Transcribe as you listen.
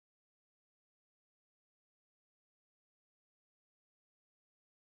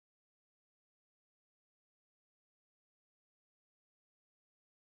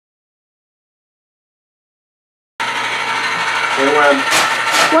When?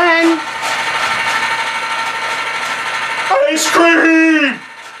 When? Ice cream!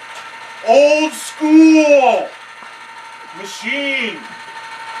 Old school! Machine!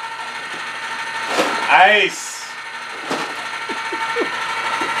 Ice!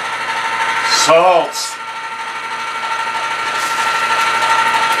 Salts!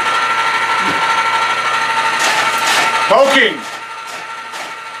 Poking!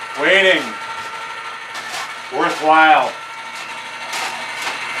 Waiting! Worthwhile!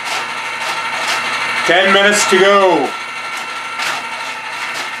 10 minutes to go!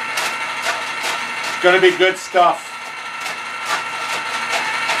 It's gonna be good stuff.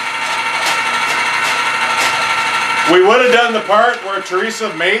 We would have done the part where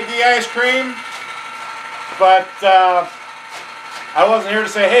Teresa made the ice cream, but I wasn't here to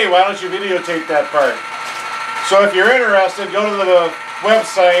say, hey, why don't you videotape that part? So if you're interested, go to the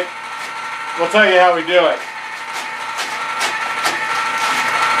website. We'll tell you how we do it.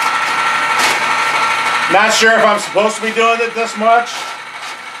 Not sure if I'm supposed to be doing it this much,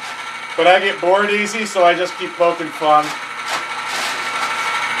 but I get bored easy, so I just keep poking fun.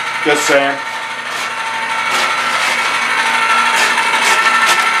 Just saying.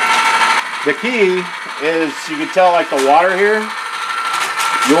 The key is, you can tell like the water here,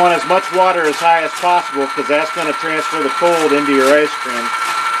 you want as much water as high as possible because that's going to transfer the cold into your ice cream.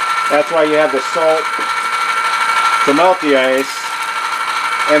 That's why you have the salt to melt the ice,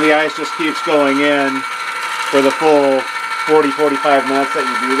 and the ice just keeps going in for the full 40-45 minutes that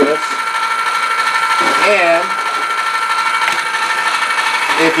you do this. And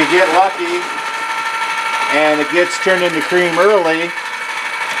if you get lucky and it gets turned into cream early,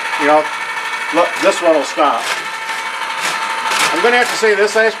 you know, look, this one will stop. I'm going to have to say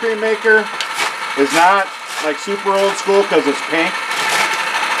this ice cream maker is not like super old school because it's pink.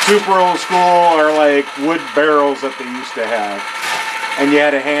 Super old school are like wood barrels that they used to have. And you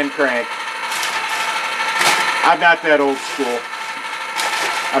had a hand crank. I'm not that old school.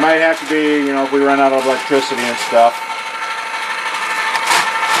 I might have to be, you know, if we run out of electricity and stuff.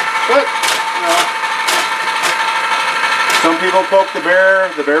 But, you know, some people poke the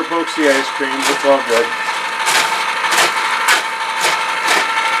bear pokes the ice cream. It's all good.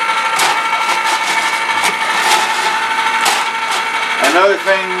 Another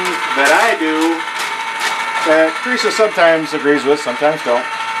thing that I do that Teresa sometimes agrees with, sometimes don't.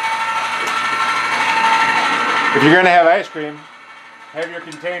 If you're going to have ice cream, have your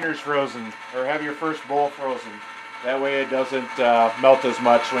containers frozen, or have your first bowl frozen. That way it doesn't melt as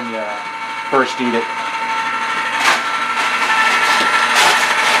much when you first eat it.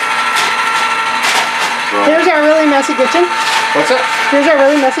 Here's our really messy kitchen. What's that? Here's our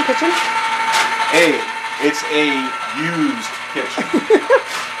really messy kitchen. Hey, it's a used kitchen.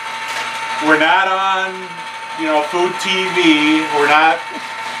 We're not on, you know, food TV. We're not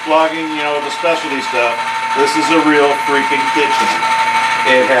vlogging, you know, the specialty stuff. This is a real freaking kitchen.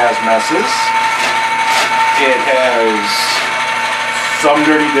 It has messes. It has some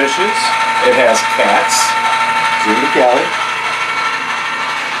dirty dishes. It has cats. See you, Callie.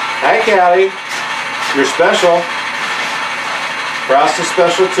 Hi, Callie. You're special. Frost is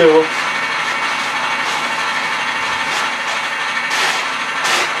special too.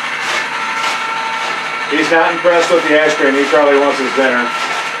 He's not impressed with the ice cream. He probably wants his dinner.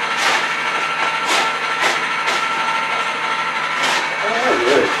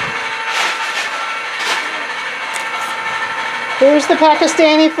 Here's the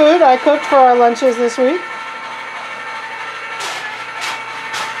Pakistani food I cooked for our lunches this week.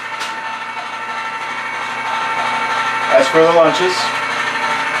 As for the lunches.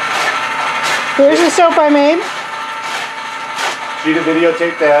 Here's the soap I made. She did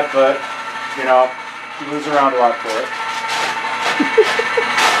videotape that, but, you know, she moves around a lot for it.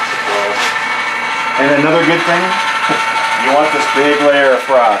 And another good thing, you want this big layer of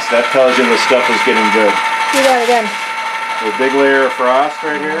frost. That tells you the stuff is getting good. Do that again. A big layer of frost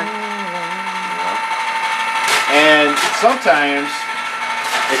right here. And sometimes,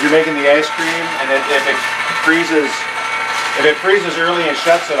 if you're making the ice cream and if it freezes early and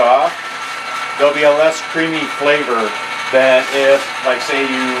shuts it off, there'll be a less creamy flavor than if, like, say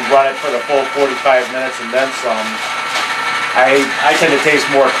you run it for the full 45 minutes and then some. I tend to taste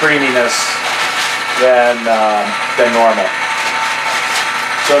more creaminess than normal.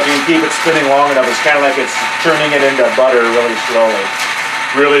 So if you can keep it spinning long enough, it's kind of like it's turning it into butter really slowly.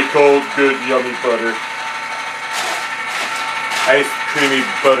 Really cold, good, yummy butter. Nice, creamy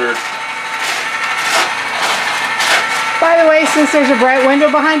butter. By the way, since there's a bright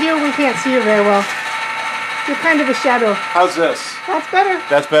window behind you, we can't see you very well. You're kind of a shadow. How's this? That's better.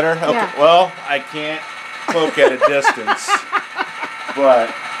 That's better? Okay. Yeah. Well, I can't poke at a distance. But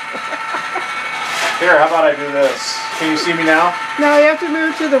here, how about I do this? Can you see me now? No, you have to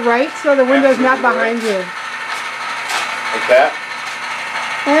move to the right so the window's not behind you. Like that?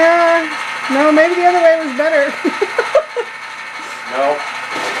 No, maybe the other way was better. No.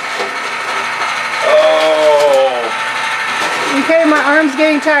 Oh. Okay, my arm's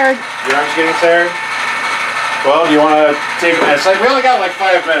getting tired. Your arm's getting tired? Well, do you want to take? It's like we only got like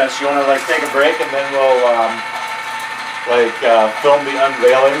 5 minutes. You want to like take a break and then we'll film the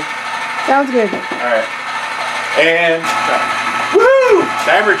unveiling. Sounds good. All right. And woo!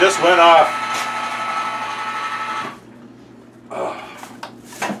 Timer just went off. Oh,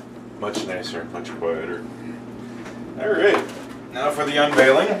 much nicer, much quieter. All right. Now for the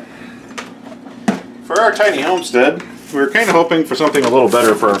unveiling. For our tiny homestead, we were kind of hoping for something a little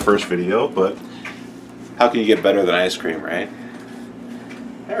better for our first video, but how can you get better than ice cream, right?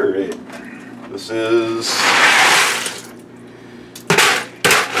 All right. This is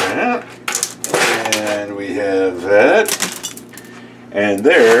that, and we have that, and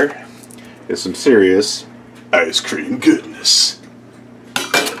there is some serious ice cream goodness.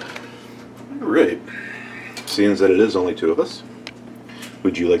 All right. Seeing that it is only 2 of us,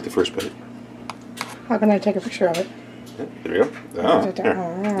 would you like the first bite? How can I take a picture of it? Yeah, there you go. Oh,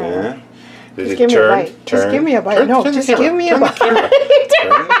 yeah. Just give me a bite. Just give me a bite. No, just give me a bite. Turn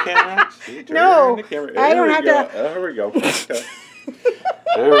the camera. No, I don't have to. There we go. Okay.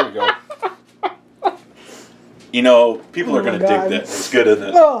 There we go. You know, people are going to dig that. It's good, isn't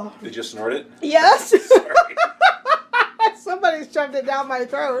it? Oh. Did you snort it? Yes. Sorry. Somebody shoved it down my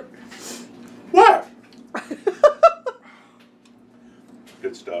throat. What?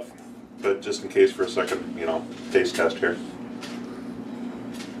 Good stuff. But just in case for a second, you know, taste test here.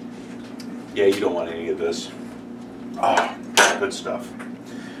 Yeah, you don't want any of this. Oh, good stuff.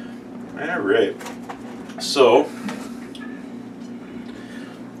 All right. So,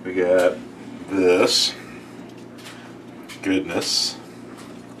 we got this. Goodness.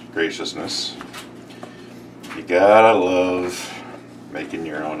 Graciousness. You gotta love making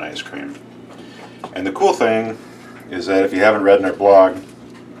your own ice cream. And the cool thing is that if you haven't read in our blog,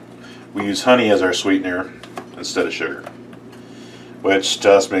 we use honey as our sweetener instead of sugar, which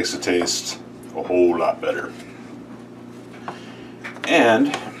just makes it taste a whole lot better.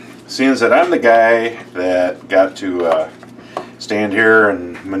 And seeing that I'm the guy that got to stand here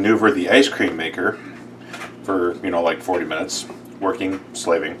and maneuver the ice cream maker for, you know, like 40 minutes, working,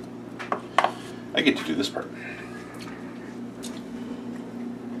 slaving, I get to do this part.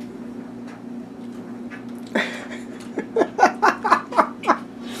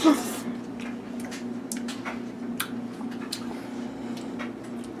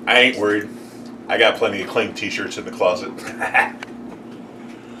 I ain't worried. I got plenty of clean t-shirts in the closet.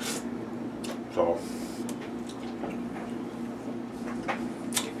 So.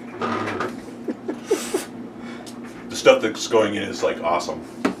 The stuff that's going in is like awesome.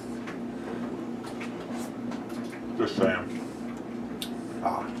 Just saying.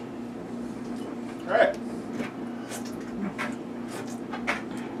 Ah. Alright.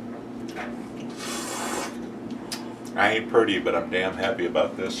 I ain't pretty, but I'm damn happy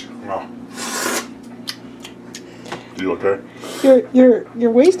about this. Oh. You okay?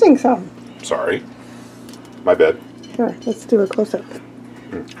 You're wasting some. Sorry. My bad. Here, let's do a close-up.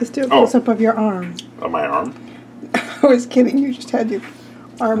 Let's do a close-up of your arm. On my arm? I was kidding. You just had your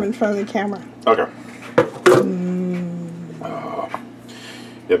arm in front of the camera. Okay.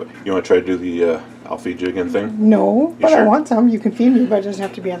 Yeah, but you want to try to do the I'll feed you again thing? No, but sure? I want some. You can feed me, but it doesn't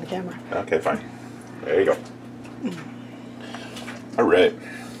have to be on the camera. Okay, fine. There you go. All right.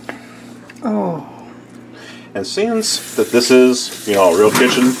 Oh. And since that this is, you know, a real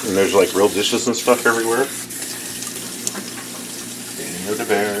kitchen, and there's like real dishes and stuff everywhere. You know the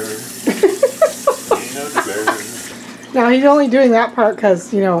bear. You know the bear. Now he's only doing that part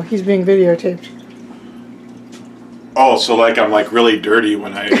because, you know, he's being videotaped. Oh, so like I'm like really dirty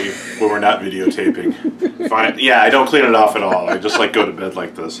when we're not videotaping. Fine. Yeah, I don't clean it off at all. I just like go to bed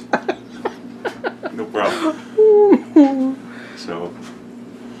like this. No problem. So,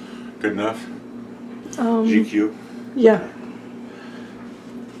 good enough? GQ? Yeah.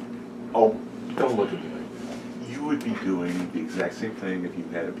 Oh, don't look at me like that. You would be doing the exact same thing if you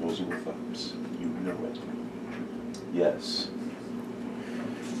had opposable thumbs. You know it. Yes.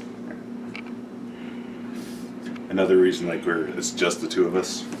 Another reason like it's just the 2 of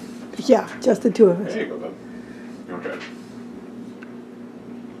us. Yeah, just the 2 of us. There you go, bud. You want to try it?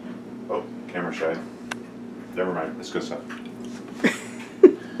 Oh, camera shy. Never mind. It's good stuff.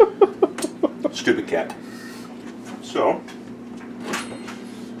 Stupid cat. So.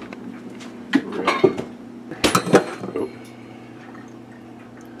 Oh.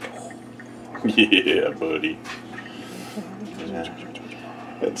 Yeah, buddy. Yeah.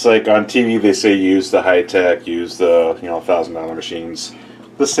 It's like on TV they say use the high tech, use the $1,000 machines.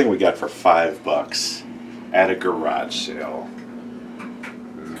 This thing we got for $5 at a garage sale.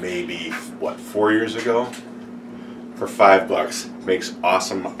 Maybe what, 4 years ago? For $5, makes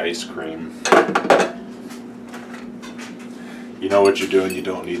awesome ice cream. You know what you're doing. You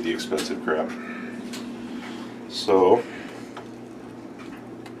don't need the expensive crap. So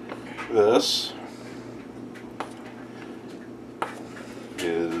this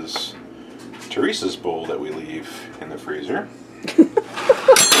is Teresa's bowl that we leave in the freezer.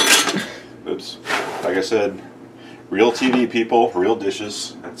 Oops. Like I said, real TV people, real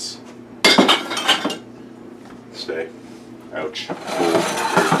dishes. That's stay. Ouch. Cold.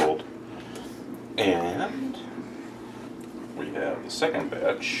 Very cold. And we have the second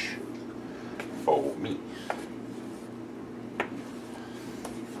batch for me.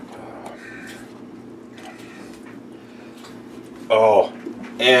 Oh,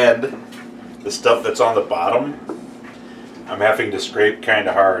 and the stuff that's on the bottom, I'm having to scrape kind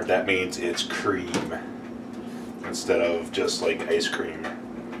of hard. That means it's cream instead of just like ice cream.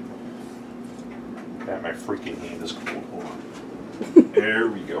 God, my freaking hand is cold. Hold on. There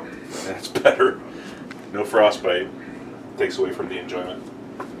we go. That's better. No frostbite. Takes away from the enjoyment.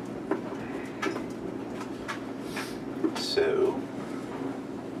 So,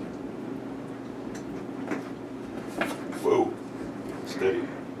 whoa, steady.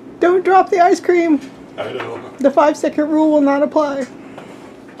 Don't drop the ice cream. I know. The 5-second rule will not apply.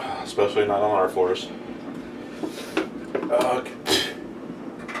 Especially not on our floors. Okay.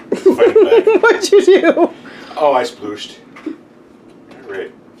 Fight it back. What'd you do? Oh, I splooshed.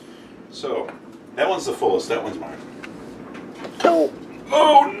 Great. So, that one's the fullest. That one's mine. No.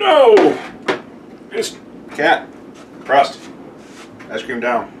 Oh no! Just cat. Crust. Ice cream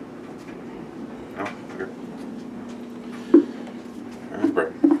down. No? Here. Alright,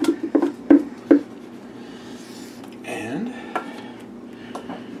 bread. And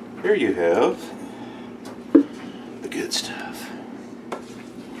here you have the good stuff.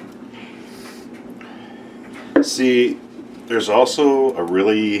 See, there's also a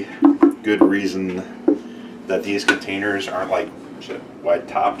really good reason that these containers aren't like wide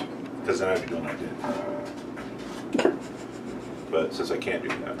topped, because then I'd be doing like that. But since I can't do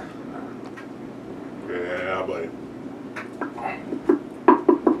that, yeah, buddy.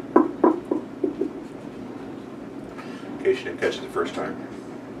 In case you didn't catch it the first time.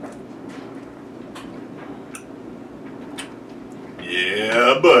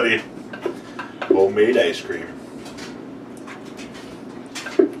 Yeah, buddy. Homemade ice cream.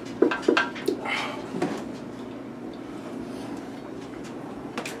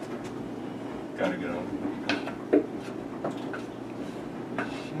 Gotta go.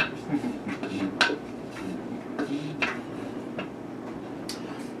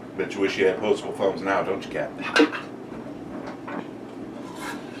 Bet you wish you had posable thumbs now, don't you, Cat?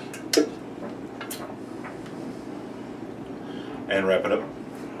 And wrap it up.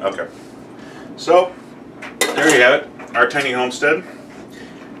 Okay. So, there you have it. Our tiny homestead.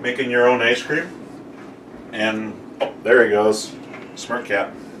 Making your own ice cream. And, oh, there he goes. Smart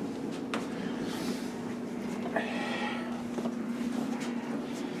cat.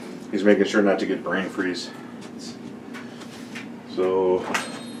 He's making sure not to get brain freeze. So,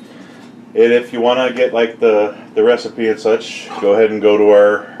 and if you want to get like the recipe and such, go ahead and go to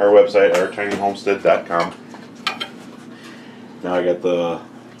our website, ourtinyhomestead.com. Now I got the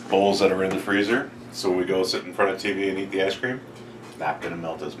bowls that are in the freezer, so when we go sit in front of TV and eat the ice cream, not going to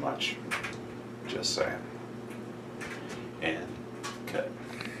melt as much. Just saying. And cut.